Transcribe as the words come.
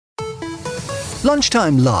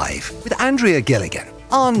Lunchtime Live with Andrea Gilligan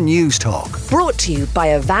on News Talk. Brought to you by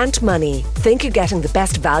Avant Money. Think you're getting the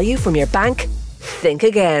best value from your bank? Think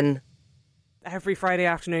again. Every Friday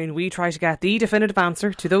afternoon we try to get the definitive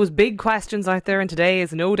answer to those big questions out there, and today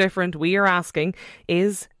is no different. We are asking,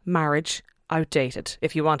 is marriage outdated?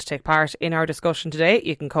 If you want to take part in our discussion today,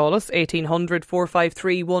 you can call us 1800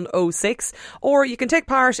 453 106, or you can take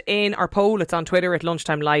part in our poll. It's on Twitter at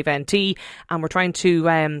Lunchtime Live NT, and we're trying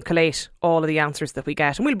to collate all of the answers that we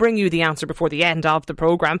get, and we'll bring you the answer before the end of the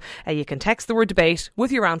programme. You can text the word debate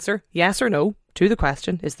with your answer, yes or no, to the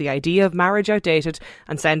question, is the idea of marriage outdated,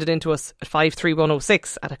 and send it in to us at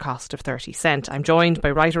 53106 at a cost of 30 cents. I'm joined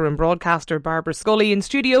by writer and broadcaster Barbara Scully in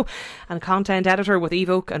studio, and content editor with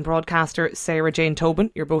Evoke and broadcaster Sarah Jane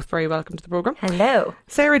Tobin. You're both very welcome to the programme. Hello.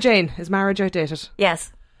 Sarah Jane, is marriage outdated?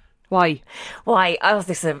 Yes. Why? Oh,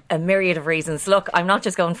 there's a myriad of reasons. Look, I'm not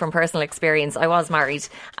just going from personal experience. I was married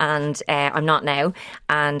and I'm not now.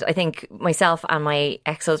 And I think myself and my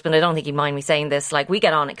ex-husband, I don't think he'd mind me saying this, like, we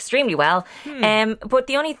get on extremely well. But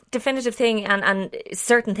the only definitive thing and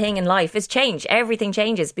certain thing in life is change. Everything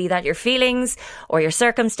changes, be that your feelings or your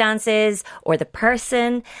circumstances or the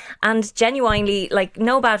person. And genuinely, like,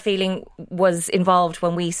 no bad feeling was involved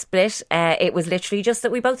when we split. It was literally just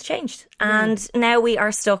that we both changed. And now we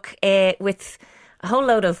are stuck with a whole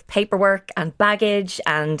load of paperwork and baggage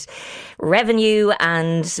and revenue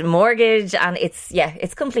and mortgage, and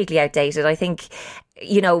it's completely outdated. I think,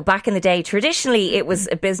 you know, back in the day, traditionally it was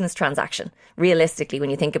a business transaction. Realistically,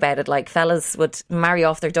 when you think about it, like, fellas would marry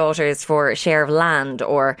off their daughters for a share of land,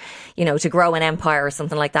 or, you know, to grow an empire or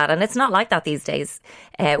something like that. And it's not like that these days.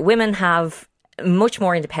 Women have much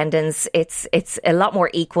more independence. It's a lot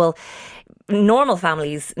more equal. Normal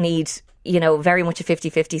families need, you know, very much a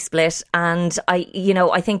 50-50 split. And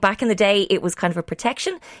I think back in the day it was kind of a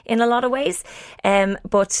protection in a lot of ways.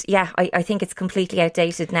 But yeah, I think it's completely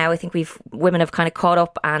outdated now. I think women have kind of caught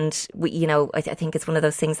up, and I think it's one of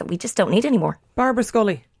those things that we just don't need anymore. Barbara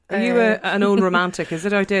Scully, are you an old romantic? Is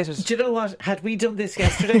it outdated? Do you know what? Had we done this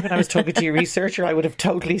yesterday when I was talking to your researcher, I would have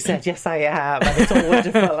totally said, yes, I am. And it's all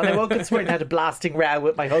wonderful. And I woke up this morning and had a blasting row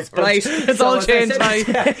with my husband. Right. It's all changed now.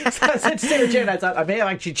 So I said to Sarah Jane, I thought, I may have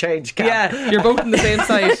actually changed camp. Yeah, you're both on the same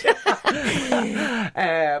side.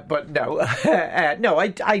 But no.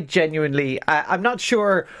 I genuinely, I'm not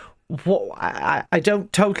sure. I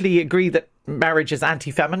don't totally agree that marriage is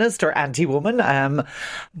anti-feminist or anti-woman, and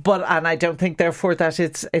I don't think therefore that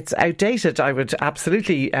it's outdated. I would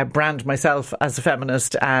absolutely brand myself as a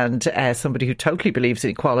feminist and somebody who totally believes in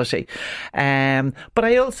equality, but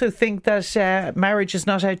I also think that marriage is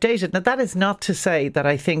not outdated. Now, that is not to say that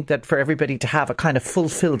I think that for everybody to have a kind of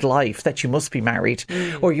fulfilled life that you must be married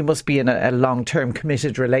or you must be in a long-term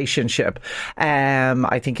committed relationship.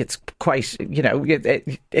 I think it's quite,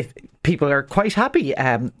 people are quite happy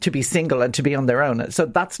to be single and to be on their own. So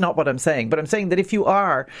that's not what I'm saying. But I'm saying that if you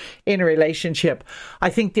are in a relationship, I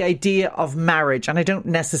think the idea of marriage, and I don't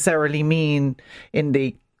necessarily mean in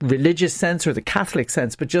the religious sense or the Catholic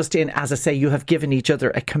sense, but just in, as I say, you have given each other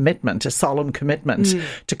a commitment, a solemn commitment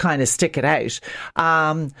to kind of stick it out.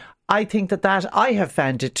 I think that I have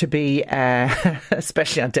found it to be,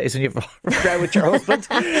 especially on days when you've row with your husband,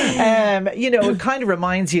 it kind of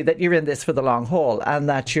reminds you that you're in this for the long haul, and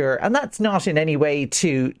that that's not in any way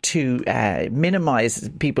to minimise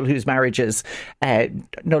people whose marriages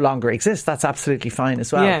no longer exist. That's absolutely fine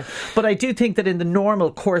as well. Yeah. But I do think that in the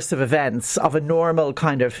normal course of events, of a normal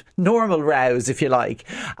rows, if you like,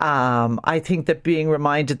 I think that being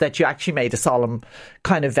reminded that you actually made a solemn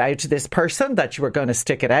kind of vow to this person that you were going to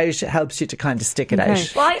stick it out helps you to kind of stick it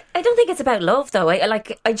out. Well, I don't think it's about love, though.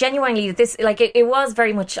 I genuinely, it was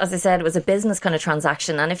very much, as I said, it was a business kind of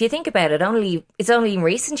transaction. And if you think about it, it's only in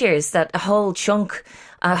recent years that a whole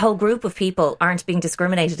group of people aren't being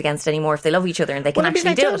discriminated against anymore if they love each other and they can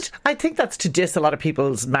actually do it. I think that's to diss a lot of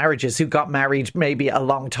people's marriages who got married maybe a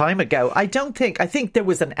long time ago. I think there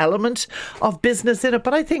was an element of business in it,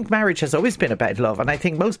 but I think marriage has always been about love. And I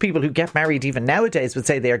think most people who get married even nowadays would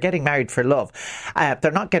say they are getting married for love.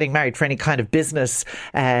 They're not getting married for any kind of business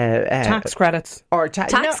tax credits or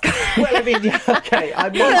tax. Well, I mean, yeah, okay.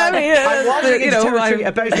 I'm wandering into territory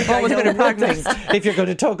about one thing. If you're going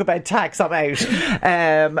to talk about tax, I'm out.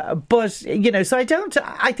 But, so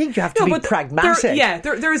I think you have to be pragmatic.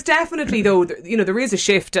 There is definitely, though, there is a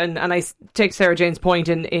shift, and I take Sarah Jane's point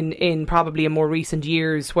in probably in more recent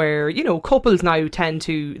years where, couples now tend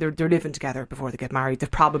to, they're living together before they get married.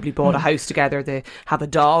 They've probably bought a house together. They have a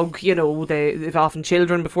dog, they've often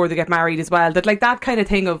children before they get married as well. That kind of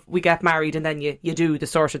thing of we get married and then you do the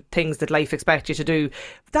sort of things that life expects you to do.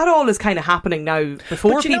 That all is kind of happening now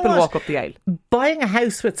before people walk up the aisle. Buying a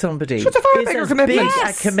house with somebody is a far bigger commitment.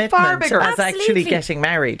 A commitment far bigger. as actually getting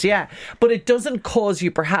married. Yeah, but it doesn't cause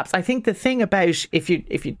you. Perhaps I think the thing about if you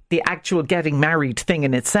the actual getting married thing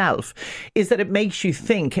in itself is that it makes you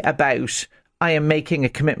think about, I am making a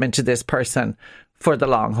commitment to this person for the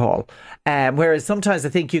long haul. Whereas sometimes I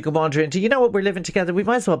think you can wander into, we're living together, we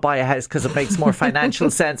might as well buy a house because it makes more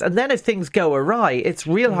financial sense. And then if things go awry, it's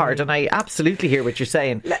real hard. And I absolutely hear what you're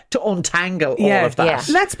saying, to untangle all of that. Yeah.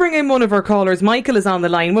 Let's bring in one of our callers. Michael is on the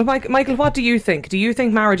line. Well, Michael, what do you think? Do you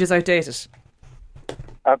think marriage is outdated?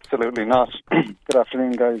 Absolutely not. Good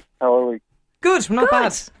afternoon, guys. How are we? Good, not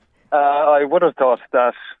bad. I would have thought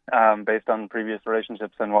that, based on previous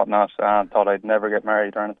relationships and whatnot, thought I'd never get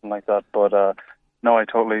married or anything like that. But no, I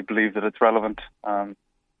totally believe that it's relevant.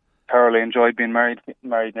 Thoroughly enjoyed being married.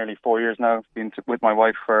 Married nearly 4 years now. Been with my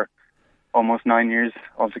wife for almost 9 years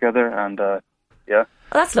altogether, and yeah.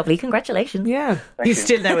 Well, that's lovely. Congratulations. Yeah. He's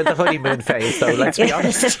still now in the honeymoon phase, though, let's be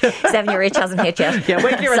honest. 7-year itch hasn't hit yet. Yeah,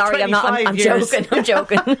 wait, you're sorry, I'm joking.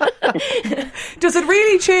 Does it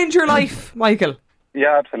really change your life, Michael?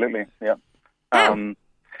 Yeah, absolutely. Yeah.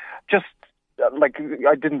 Just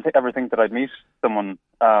I didn't ever think that I'd meet someone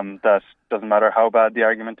that doesn't matter how bad the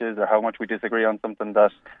argument is or how much we disagree on something,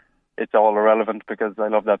 that it's all irrelevant because I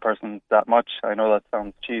love that person that much. I know that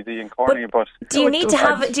sounds cheesy and corny, but do you need to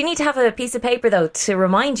have a piece of paper though to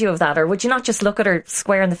remind you of that, or would you not just look at her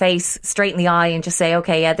square in the face, straight in the eye, and just say,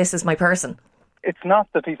 okay, yeah, this is my person? It's not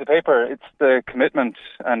the piece of paper; it's the commitment,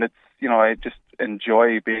 and it's I just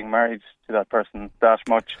enjoy being married to that person that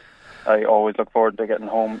much. I always look forward to getting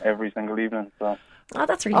home every single evening. So. Oh,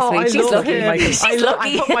 that's really sweet. She's lucky. She's lucky.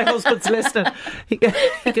 I hope my husband's listening. He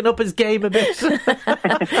can up his game a bit.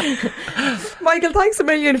 Michael, thanks a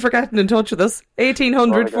million for getting in touch with us.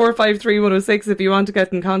 1800 453 106 if you want to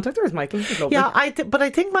get in contact. There's Michael. Yeah, but I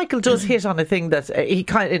think Michael does hit on a thing that he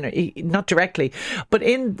kind of, not directly, but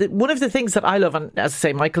one of the things that I love, and as I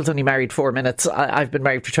say, Michael's only married 4 minutes. I've been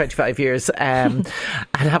married for 25 years and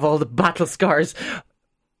have all the battle scars.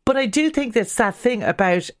 But I do think that's that thing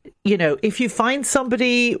about, if you find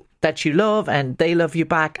somebody that you love and they love you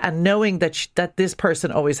back, and knowing that this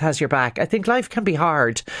person always has your back, I think life can be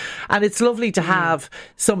hard. And it's lovely to have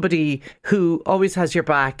somebody who always has your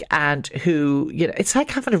back and who, it's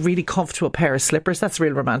like having a really comfortable pair of slippers. That's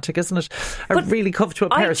real romantic, isn't it? A really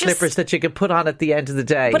comfortable pair of slippers that you can put on at the end of the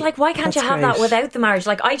day. But why can't you have that without the marriage?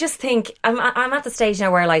 I just think I'm at the stage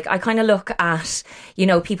now where I kind of look at,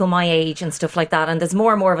 people my age and stuff like that. And there's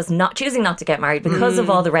more and more of us choosing not to get married because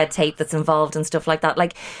of all the red tape that's involved and stuff like that.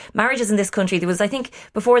 Marriages in this country, there was, I think,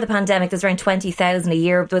 before the pandemic, there's around 20,000 a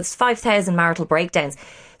year. There's 5,000 marital breakdowns.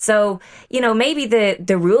 So, maybe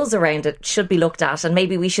the rules around it should be looked at, and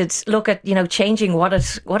maybe we should look at, changing what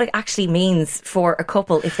it actually means for a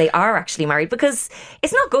couple if they are actually married, because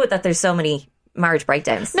it's not good that there's so many marriage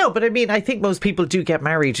breakdowns. No, but I mean, I think most people do get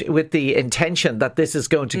married with the intention that this is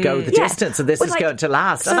going to go the distance and this is going to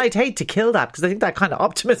last. And I'd hate to kill that, because I think that kind of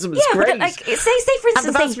optimism is great. But say for instance, and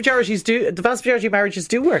the vast majority of marriages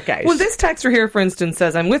do work out. Well, this texter here, for instance,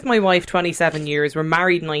 says, I'm with my wife 27 years, we're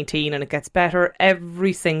married 19, and it gets better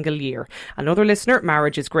every single year. Another listener,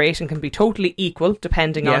 marriage is great and can be totally equal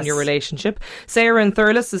depending on your relationship. Sarah in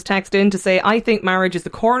Thurles has texted in to say, I think marriage is the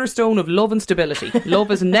cornerstone of love and stability.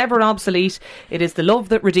 Love is never obsolete. It is the love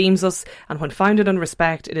that redeems us, and when founded on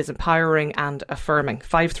respect, it is empowering and affirming.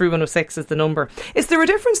 53106 is the number. Is there a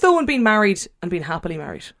difference, though, in being married and being happily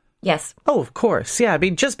married? Yes. Oh, of course. Yeah. I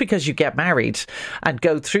mean, just because you get married and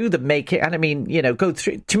go through the making, and I mean, go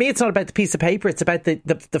through, to me, it's not about the piece of paper. It's about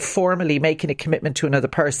the formally making a commitment to another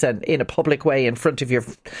person in a public way in front of your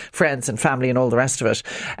friends and family and all the rest of it.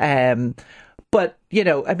 But,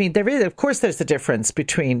 I mean, of course, there's a difference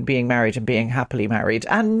between being married and being happily married.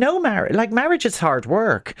 And no marriage, marriage is hard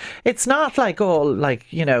work. It's not roses a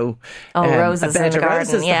bed of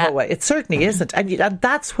roses the whole way. It certainly isn't. And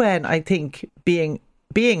that's when I think being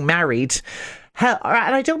married, and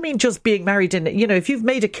I don't mean just being married in, if you've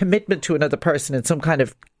made a commitment to another person in some kind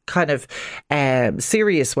of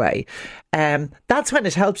serious way, that's when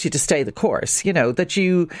it helps you to stay the course.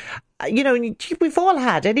 We've all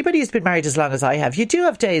had, anybody who's been married as long as I have, you do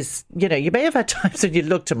have days, you may have had times when you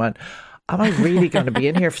looked at them and am I really going to be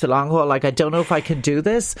in here for the long haul? Like, I don't know if I can do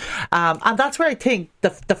this. And that's where I think the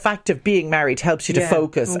fact of being married helps you to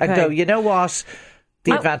focus and go, you know what?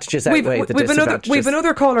 The advantages outweigh the disadvantages. We've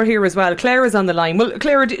another caller here as well. Claire is on the line. Well,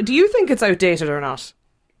 Claire, do you think it's outdated or not?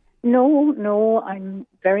 No, I'm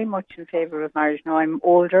very much in favour of marriage. Now, I'm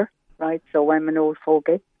older, right, so I'm an old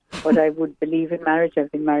fogey, but I would believe in marriage.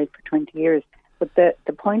 I've been married for 20 years. But the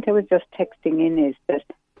point I was just texting in is that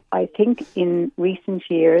I think in recent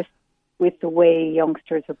years, with the way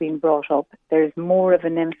youngsters are being brought up, there's more of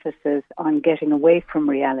an emphasis on getting away from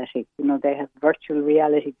reality. You know, they have virtual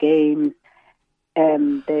reality games.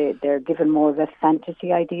 They're given more of a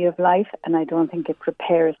fantasy idea of life, and I don't think it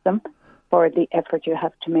prepares them for the effort you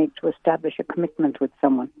have to make to establish a commitment with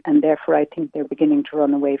someone, and therefore I think they're beginning to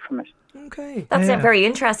run away from it. Okay, that's very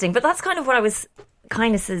interesting, but that's kind of what I was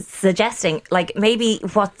kind of suggesting. Like, maybe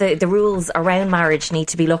what the rules around marriage need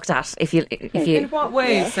to be looked at. If you in what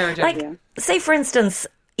ways, Sarah Jane? Like, say for instance,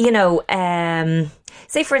 you know, there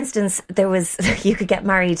was, you could get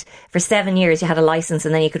married for 7 years, you had a licence,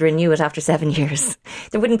 and then you could renew it after 7 years.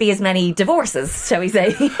 There wouldn't be as many divorces, shall we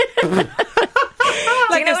say.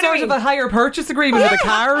 Like, you know, a sort of a hire purchase agreement with a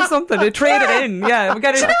car or something. They trade it in. Yeah, we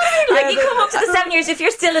get it. Like, you come up to the 7 years. If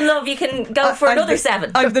you're still in love, you can go for another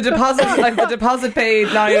 7. I've the deposit paid.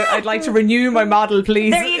 Now I'd like to renew my model,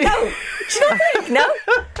 please. There you go. Do you not think? No.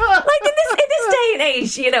 Like, in this day and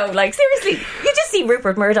age, you know, like, seriously, you just see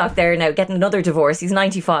Rupert Murdoch there now getting another divorce. He's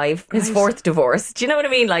 95, his fourth divorce. Do you know what I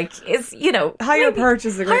mean? Like, it's, you know, hire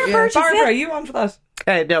purchase agreement. Barbara, are you on for that?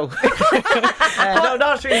 No. No,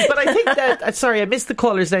 not really. But I think that, sorry, I missed the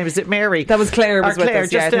caller's name. Is it Mary? That was Claire was with Claire,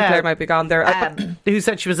 us. Yeah, I think Claire might be gone there. Who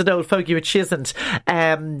said she was an old fogey, which she isn't.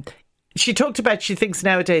 She talked about, she thinks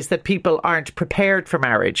nowadays that people aren't prepared for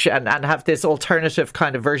marriage and have this alternative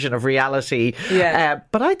kind of version of reality. Yeah.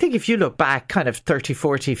 But I think if you look back kind of 30,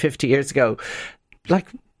 40, 50 years ago, like,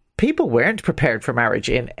 people weren't prepared for marriage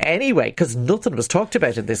in any way because nothing was talked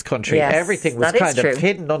about in this country. Yes, everything was kind of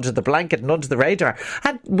hidden under the blanket and under the radar.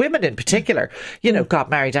 And women in particular, you know,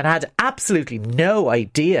 got married and had absolutely no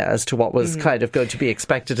idea as to what was kind of going to be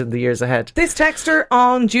expected in the years ahead. This texter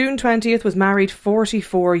on June 20th was married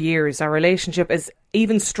 44 years. Our relationship is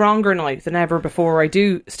even stronger now than ever before. I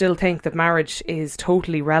do still think that marriage is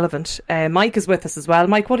totally relevant. Mike is with us as well.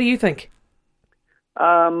 Mike, what do you think?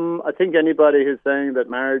 I think anybody who's saying that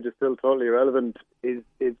marriage is still totally irrelevant is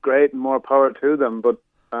great and more power to them. But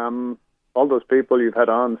all those people you've had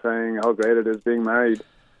on saying how great it is being married,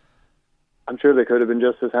 I'm sure they could have been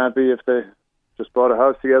just as happy if they just bought a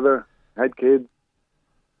house together, had kids.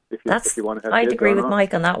 If you want to have I'd kids, agree with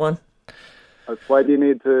Mike on that one. Why do you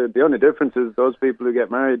need to? The only difference is those people who get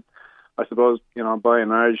married, I suppose, you know, by a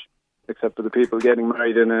marriage, except for the people getting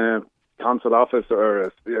married in a council office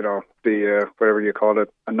or, you know, the whatever you call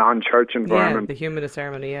it, a non-church environment. Yeah, the humanist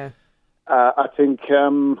ceremony, yeah. I think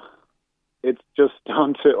it's just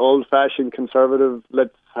down to old-fashioned conservative,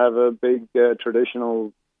 let's have a big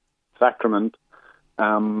traditional sacrament.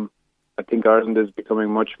 I think Ireland is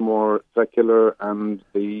becoming much more secular, and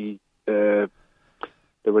the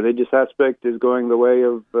religious aspect is going the way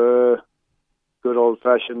of good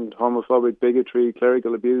old-fashioned homophobic bigotry,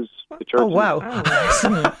 clerical abuse. The church. Oh, wow.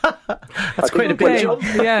 That's quite a big jump.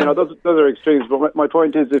 Yeah. You know, those are extremes. But my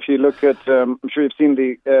point is, if you look at, I'm sure you've seen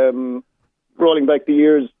the rolling back the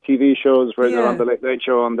years TV shows where they're on the Late Late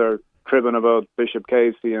Show and they're cribbing about Bishop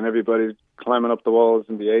Casey and everybody's climbing up the walls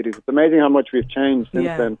in the 80s. It's amazing how much we've changed since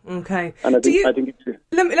then. Okay. And I think it's,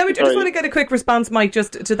 let me I just want to get a quick response, Mike,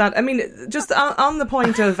 just to that. I mean, just on the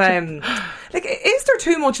point of, like, is there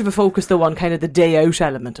too much of a focus, though, on kind of the day out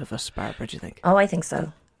element of it, Barbara, do you think? Oh, I think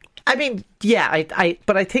so. I mean, yeah,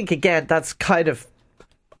 but I think, again, that's kind of,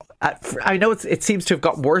 I know it seems to have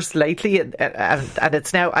got worse lately, and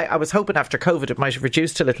it's now, I was hoping after COVID it might have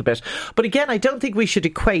reduced a little bit. But again, I don't think we should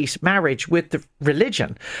equate marriage with the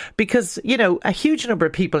religion, because, you know, a huge number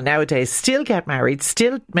of people nowadays still get married,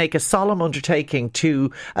 still make a solemn undertaking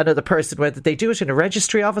to another person, whether they do it in a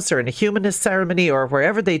registry office or in a humanist ceremony or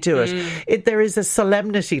wherever they do it. There is a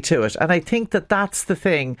solemnity to it. And I think that that's the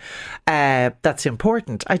thing that's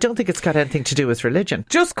important. I don't think it's got anything to do with religion.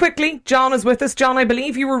 Just quickly, John is with us. John, I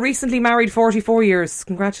believe you were recently married 44 years.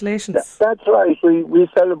 Congratulations. That's right. We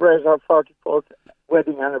celebrate our 44th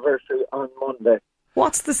wedding anniversary on Monday.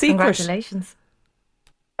 What's the secret? Congratulations.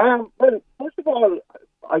 Well, first of all,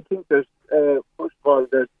 I think there's the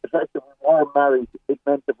fact that we were married, it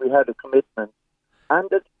meant that we had a commitment. And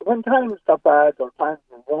that when times got bad or times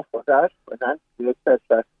were rough or that, financially,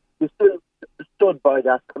 etc., you still stood by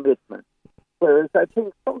that commitment. Whereas I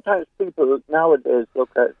think sometimes people nowadays look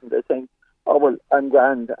at it and they think, oh, well, I'm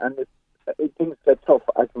grand, and if things get tough,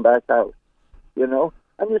 I can back out. you know.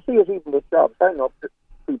 And you see it even with jobs. I know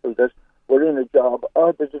people that were in a job,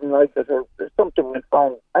 or they didn't like it, or something went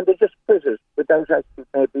wrong, and they just quit it without actually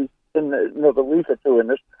maybe in another week or two in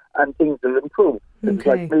it, and things will improve. It's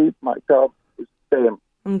like me, my job is the same.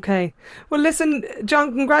 Okay. Well, listen,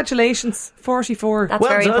 John, congratulations. 44. That's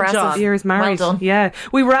very impressive. John. Years married. Well done. Yeah.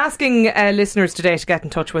 We were asking listeners today to get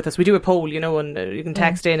in touch with us. We do a poll, and you can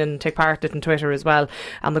text in and take part in it on Twitter as well.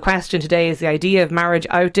 And the question today is the idea of marriage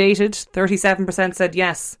outdated. 37% said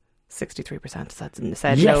yes. 63%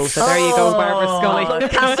 said no. So there you go, Barbara Scully.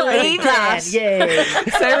 Can't believe that.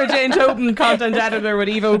 Sarah Jane Tobin, content editor with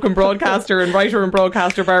Evoke and broadcaster, and writer and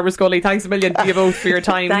broadcaster Barbara Scully. Thanks a million to you both for your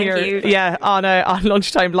time Thank here. you. Yeah, on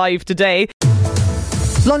Lunchtime Live today.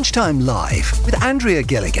 Lunchtime Live with Andrea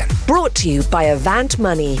Gilligan. Brought to you by Avant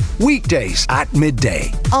Money. Weekdays at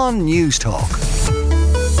midday on News Talk.